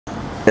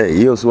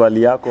Hiyo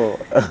swali yako.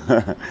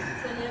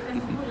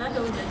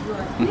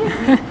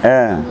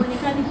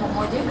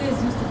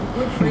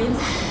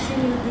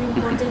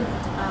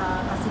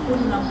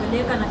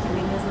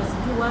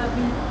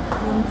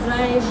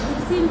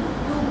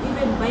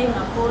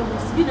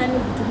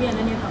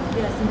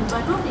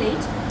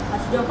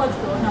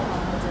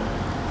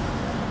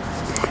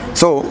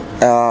 So,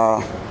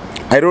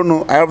 I don't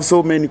know. I have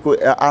so many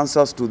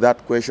answers to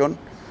that question.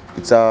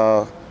 It's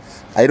I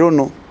don't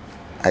know.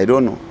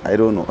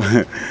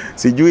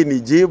 Sijui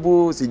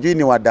nijibu, sijui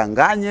ni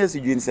wadanganye,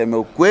 sijui niseme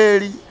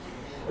ukweli.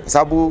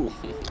 Sababu,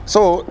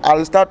 so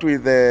I'll start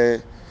with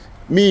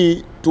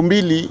me,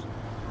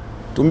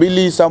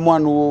 Mbilli is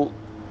someone who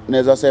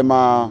neza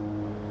sema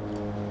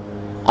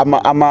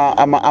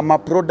I'm a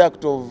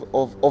product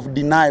of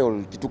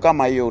denial. Kitu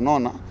kama hiyo,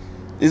 unaona?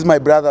 These my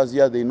brothers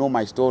here, they know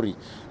my story.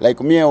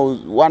 Like me, I was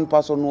one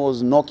person who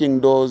was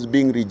knocking doors,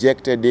 being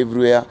rejected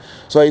everywhere.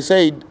 So I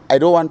said, I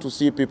don't want to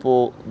see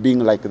people being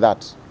like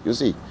that. You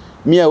see,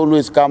 me, I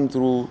always come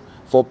through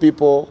for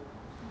people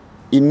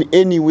in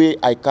any way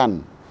I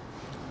can.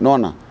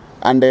 No.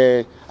 And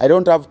I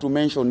don't have to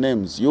mention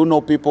names. You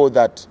know people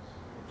that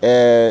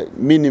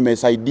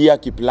minimize idea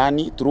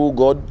kiplani through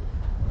God.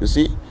 You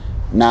see,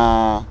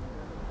 now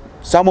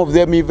some of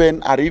them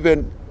are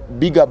even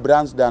bigger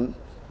brands than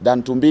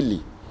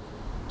Mbilli.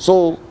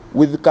 So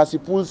with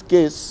Kasipul's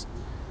case,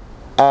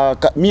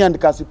 me and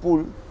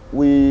Kasipul,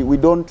 we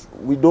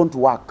don't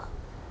work.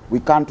 We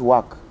can't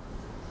work.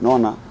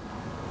 No.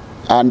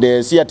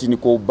 And see ati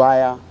niko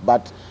ubaya,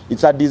 but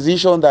it's a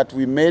decision that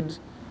we made,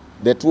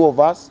 the two of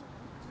us.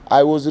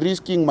 I was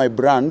risking my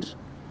brand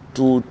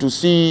to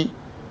see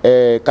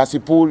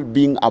Kasipul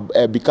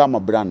become a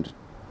brand.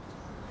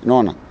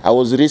 No. I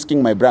was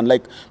risking my brand.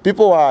 Like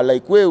people are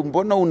like, we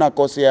mbona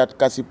unakosea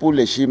Kasipul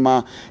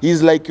heshima?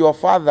 He's like your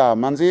father,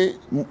 manze,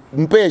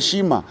 mpe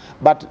heshima.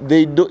 But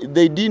they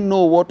didn't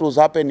know what was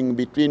happening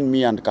between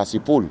me and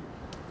Kasipul.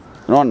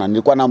 No,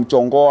 nilikuwa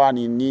namchongoa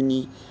ni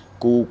nini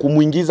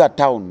kumuingiza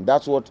town.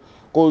 That's what,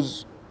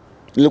 cause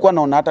nilikuwa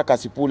naona hata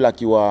Kasipul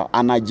akiwa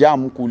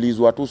anajam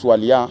kuulizwa tu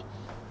swali ya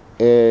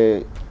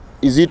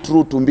is it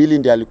true Mbilli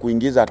ndiye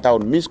alikuingiza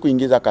town? Mimi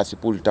sikuingiza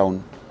Kasipul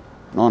town.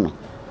 No.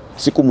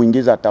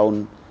 Sikumuingiza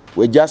town.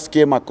 We just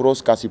came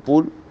across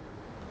Kasipul.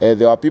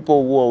 There were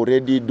people who were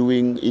already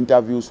doing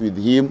interviews with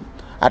him.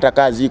 Hata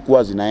kazi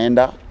kuwa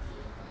zinaenda.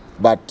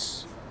 But,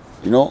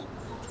 you know,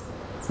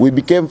 we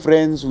became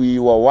friends, we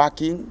were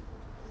working.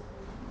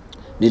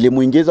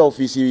 Nilimuingiza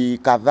ofisi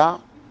kadhaa,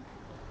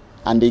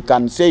 and they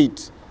can say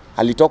it.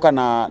 Alitoka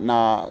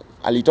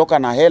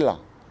na hela.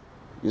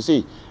 You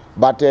see?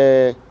 But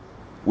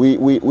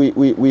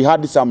we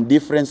had some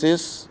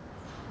differences.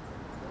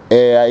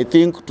 I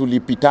think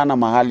tulipitana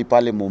mahali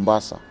pale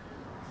Mombasa.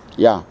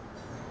 Yeah.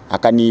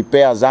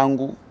 Akanipea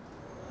zangu,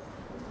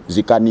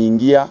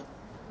 zikaniingia.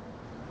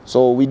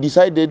 So we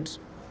decided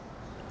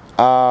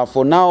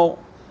for now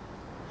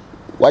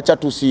wacha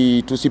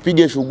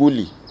tusipige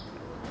shughuli.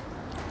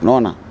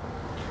 Unaona?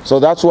 So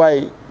that's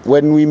why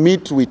when we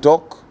meet we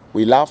talk,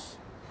 we laugh,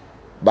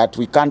 but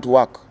we can't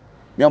work.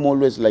 Me, I'm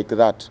always like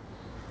that.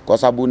 Kwa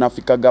sababu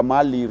nafikaga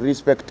mahali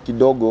respect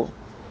kidogo.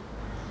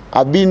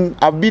 I've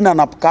been an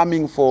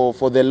upcoming for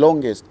the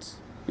longest,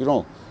 you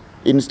know,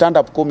 in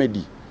stand-up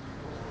comedy.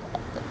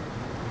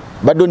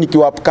 Bado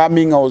nikiwa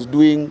upcoming, I was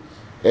doing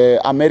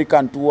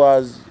American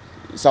tours,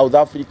 South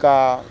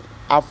Africa,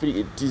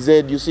 Africa,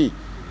 TZ, you see.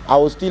 I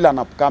was still an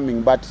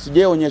upcoming, but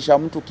sijaonyesha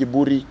mtu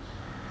kiburi.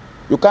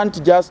 You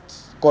can't just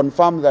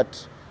confirm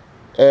that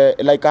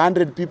like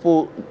 100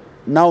 people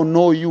now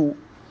know you.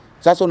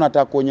 Sasa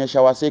unataka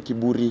kuonyesha wase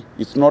kiburi.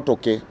 It's not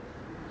okay.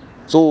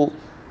 So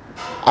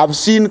I've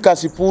seen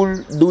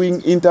Kasipul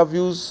doing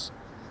interviews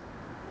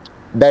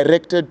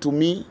directed to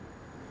me.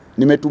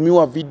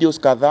 Nimetumiwa videos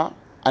kadhaa,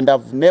 and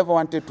I've never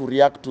wanted to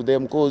react to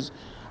them because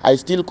I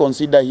still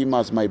consider him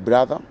as my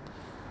brother.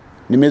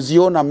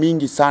 Nimeziona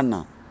mingi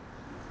sana,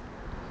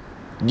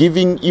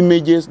 giving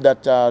images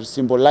that are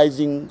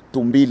symbolizing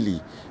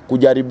Mbilli,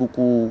 kujaribu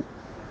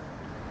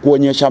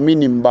kuonyesha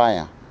mimi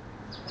mbaya.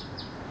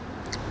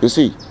 You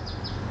see,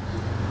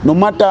 no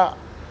matter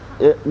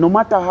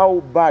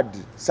how bad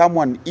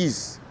someone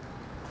is,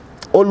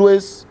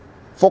 always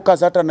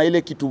focus hata na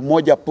ile kitu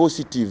moja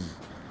positive.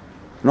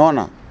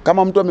 Unaona?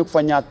 Kama mtu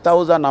amekufanya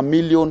 1,000 a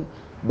million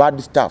bad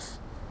stuff,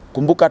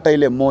 kumbuka hata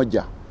ile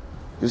moja.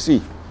 You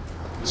see?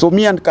 So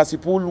me and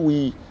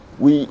Kasipul,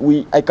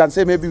 I can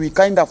say maybe we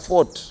kind of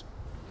fought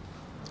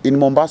in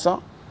Mombasa,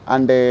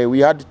 and I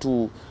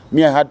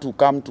had to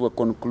come to a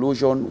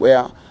conclusion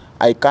where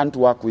I can't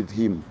work with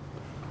him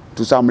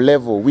to some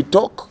level. We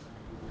talk,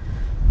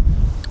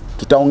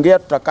 tutaongea,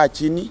 tutakaa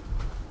chini.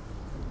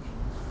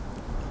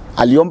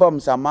 Aliomba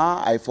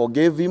msamaha, I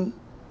forgave him.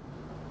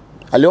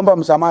 Aliomba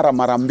msamaha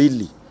mara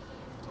mbili,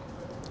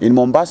 in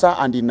Mombasa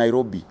and in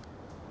Nairobi.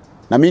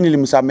 Na mimi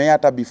nilimsamehea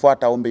hata before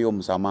ataombe hiyo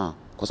msamaha,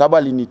 kwa sababu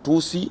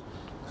alinitusi,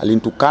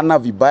 alinitukana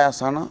vibaya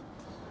sana.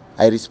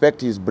 I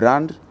respect his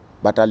brand,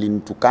 but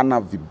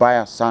alinitukana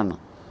vibaya sana.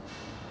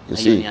 You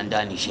see?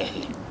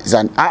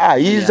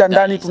 Hii za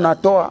ndani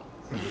tunatoa.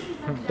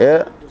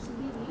 Yeah.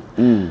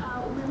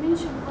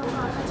 Umemention kwamba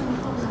wakati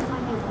mlikuwa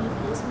mnafanya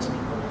videos, maybe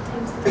kuna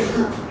times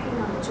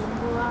kuna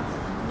mchongoa.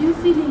 Do you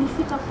feel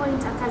ilifika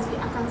point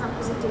akaanza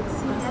kuzitake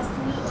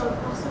seriously or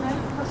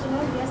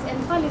personal yes,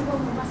 and pale kwa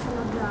Mombasa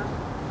labda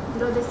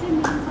ndio the same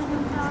ilifanya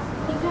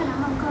mkapigana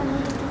ama mkawa na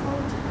watu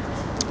tofauti?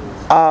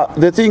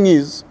 The thing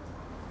is,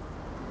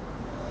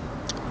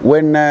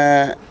 when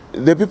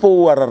the people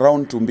who are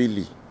around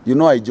Mbilli, you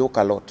know I joke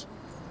a lot.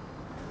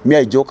 Me,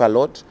 I joke a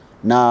lot.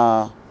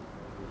 Now,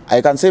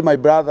 I can say my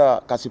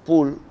brother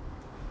Kasipul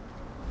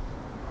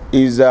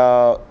is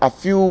a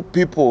few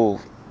people,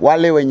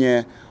 wale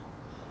wenye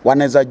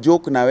wanaweza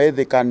joke na way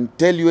they can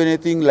tell you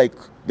anything, like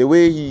the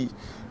way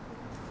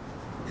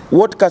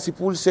what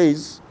Kasipul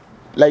says,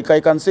 like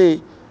I can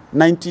say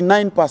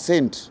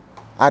 99%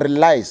 are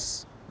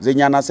lies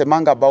zenye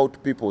anasemanga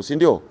about people, si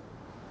ndio?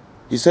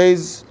 He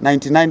says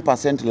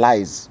 99%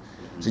 lies.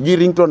 Sijui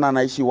Ringtone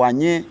anaishi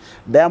Wanye,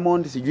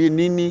 Diamond, sijui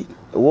nini,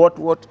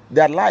 what,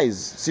 they are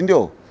lies, si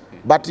ndio?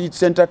 But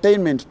it's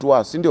entertainment to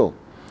us, si ndio?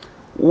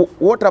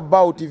 What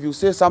about if you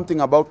say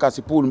something about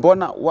Kasipul,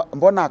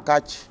 mbona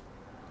catch,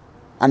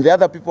 and the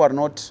other people are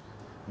not,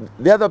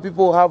 the other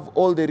people have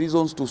all the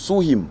reasons to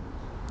sue him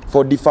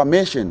for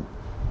defamation,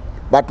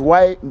 but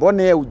why,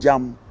 mbona ye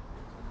ujam?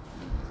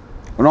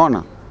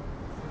 Unaona?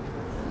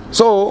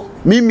 So,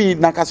 mimi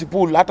na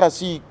Kasipul, hata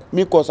si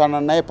miko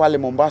sana nae pale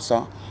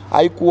Mombasa,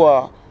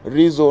 haikuwa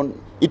reason,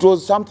 it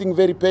was something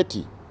very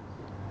petty.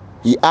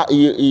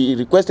 He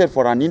requested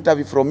for an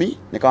interview from me,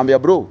 nikamwambia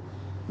bro,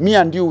 me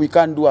and you, we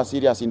can't do a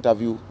serious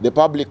interview. The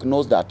public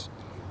knows that.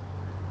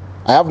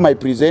 I have my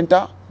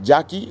presenter,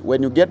 Jackie.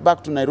 When you get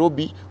back to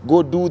Nairobi,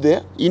 go do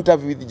the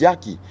interview with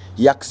Jackie.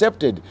 He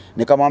accepted.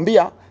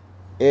 Nikamwambia,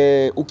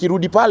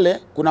 ukirudi pale,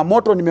 kuna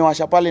moto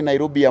nimewasha pale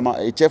Nairobi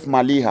ya Chef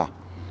Maliha.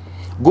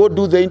 Go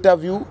do the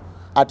interview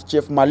at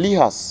Chef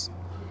Maliha's.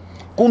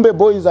 Kumbe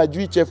boys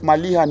ajui Chef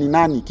Maliha ni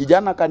nani.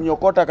 Kijana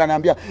kaniokota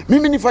kaniambia,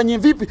 mimi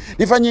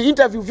nifanye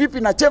interview vipi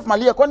na Chef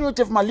Maliha? Kwani huyo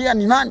Chef Maliha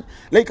ni nani?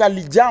 Like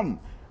alijam.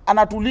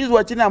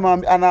 Anatulizwa chini,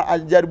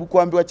 anajaribu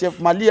kuambiwa Chef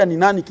Maliha ni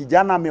nani.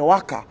 Kijana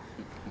amewaka.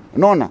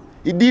 Unaona?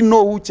 He didn't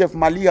know who Chef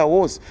Maliha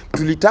was.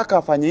 Tulitaka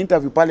afanye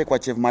interview pale kwa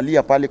Chef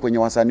Maliha pale kwenye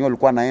wasanii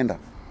walikuwa naenda.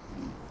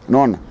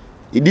 Unaona?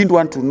 He didn't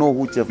want to know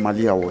who Chef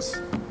Maliha was.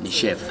 Ni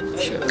chef.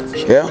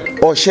 Yeah?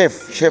 Oh,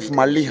 Chef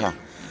Maliha.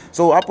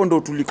 So hapo ndo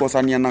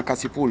tulikosania na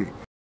Kasipul.